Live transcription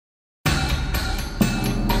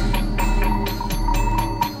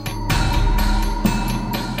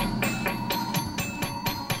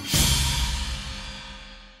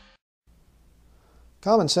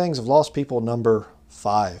Common sayings of lost people number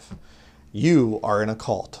 5. You are in a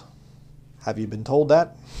cult. Have you been told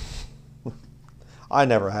that? I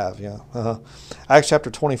never have, yeah. Acts chapter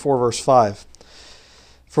 24, verse 5.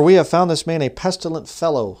 For we have found this man a pestilent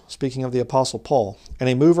fellow, speaking of the Apostle Paul, and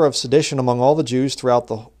a mover of sedition among all the Jews throughout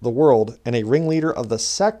the world, and a ringleader of the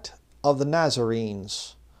sect of the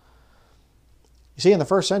Nazarenes. You see, in the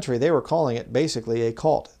first century, they were calling it basically a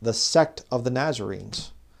cult, the sect of the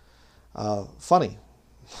Nazarenes. Funny,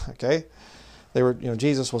 okay? They were,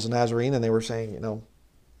 Jesus was a Nazarene, and they were saying,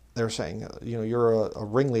 you're a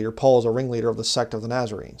ringleader. Paul is a ringleader of the sect of the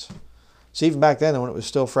Nazarenes. So even back then, when it was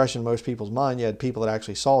still fresh in most people's mind, you had people that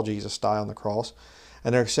actually saw Jesus die on the cross,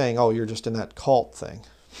 and they're saying, oh, you're just in that cult thing.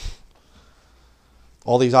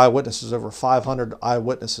 All these eyewitnesses, over 500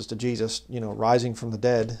 eyewitnesses to Jesus, rising from the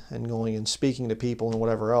dead and going and speaking to people and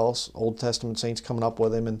whatever else. Old Testament saints coming up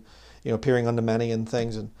with him and, appearing unto many and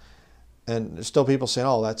things. And there's still people saying,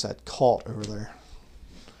 oh, that's that cult over there.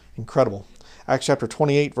 Incredible. Acts chapter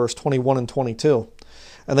 28, verse 21 and 22.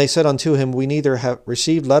 And they said unto him, we neither have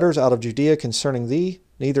received letters out of Judea concerning thee,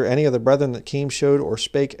 neither any of the brethren that came showed or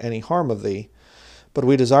spake any harm of thee. But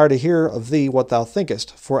we desire to hear of thee what thou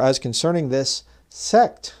thinkest. For as concerning this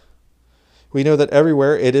sect, we know that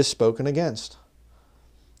everywhere it is spoken against.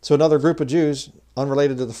 So another group of Jews,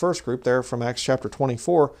 unrelated to the first group there from Acts chapter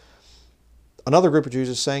 24, another group of Jews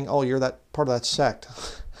is saying, oh, you're that part of that sect.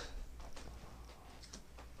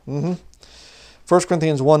 1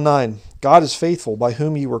 Corinthians 1:9, God is faithful, by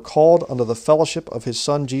whom ye were called unto the fellowship of his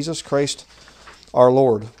Son, Jesus Christ, our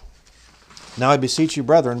Lord. Now I beseech you,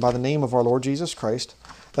 brethren, by the name of our Lord Jesus Christ,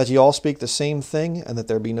 that ye all speak the same thing, and that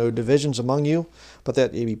there be no divisions among you, but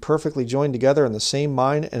that ye be perfectly joined together in the same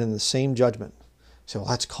mind and in the same judgment. You say, well,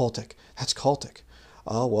 that's cultic. That's cultic.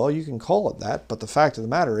 Well, you can call it that, but the fact of the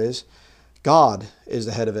matter is, God is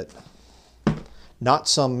the head of it, not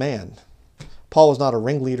some man. Paul was not a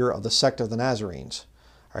ringleader of the sect of the Nazarenes.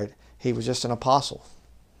 Right? He was just an apostle,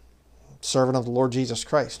 servant of the Lord Jesus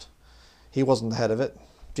Christ. He wasn't the head of it.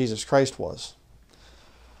 Jesus Christ was.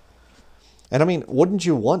 And I mean, wouldn't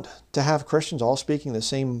you want to have Christians all speaking the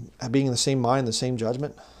same, being in the same mind, the same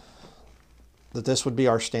judgment? That this would be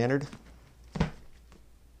our standard?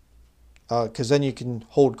 Because then you can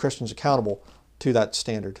hold Christians accountable to that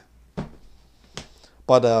standard.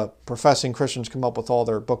 But professing Christians come up with all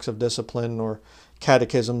their books of discipline or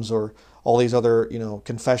catechisms or all these other,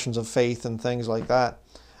 confessions of faith and things like that,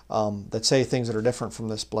 that say things that are different from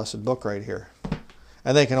this blessed book right here.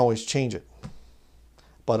 And they can always change it.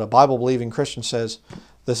 But a Bible-believing Christian says,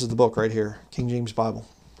 this is the book right here, King James Bible.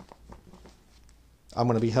 I'm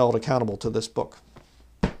going to be held accountable to this book.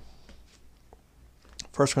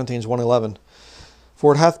 1 Corinthians 1:11.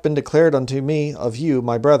 For it hath been declared unto me of you,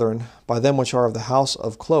 my brethren, by them which are of the house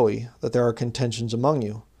of Chloe, that there are contentions among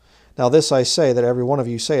you. Now this I say, that every one of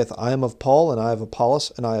you saith, I am of Paul, and I of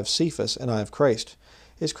Apollos, and I of Cephas, and I of Christ.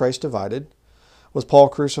 Is Christ divided? Was Paul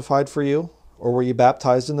crucified for you? Or were you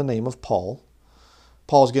baptized in the name of Paul?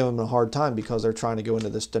 Paul's giving them a hard time because they're trying to go into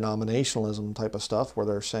this denominationalism type of stuff where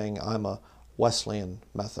they're saying, I'm a Wesleyan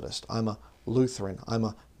Methodist, I'm a Lutheran, I'm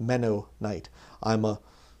a Mennonite, I'm a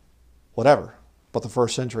whatever. But the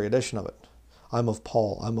first century edition of it. I'm of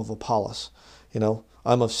Paul. I'm of Apollos.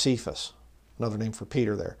 I'm of Cephas. Another name for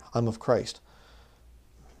Peter there. I'm of Christ.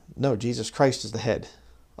 No, Jesus Christ is the head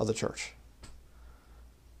of the church.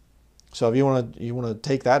 So if you want to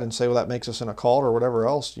take that and say, well, that makes us in a cult or whatever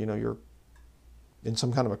else, you're in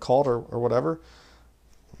some kind of a cult or whatever.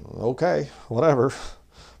 Okay, whatever.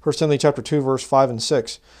 1 Timothy chapter 2, verse 5 and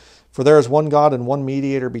 6. For there is one God and one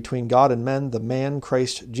mediator between God and men, the man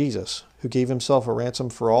Christ Jesus, who gave himself a ransom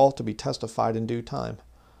for all, to be testified in due time.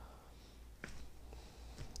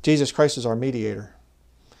 Jesus Christ is our mediator.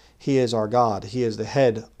 He is our God. He is the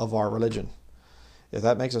head of our religion. If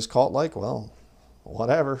that makes us cult-like, well,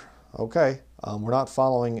 whatever. Okay. We're not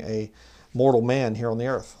following a mortal man here on the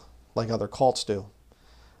earth like other cults do.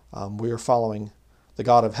 We are following the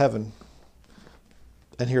God of heaven,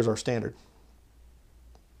 and here's our standard.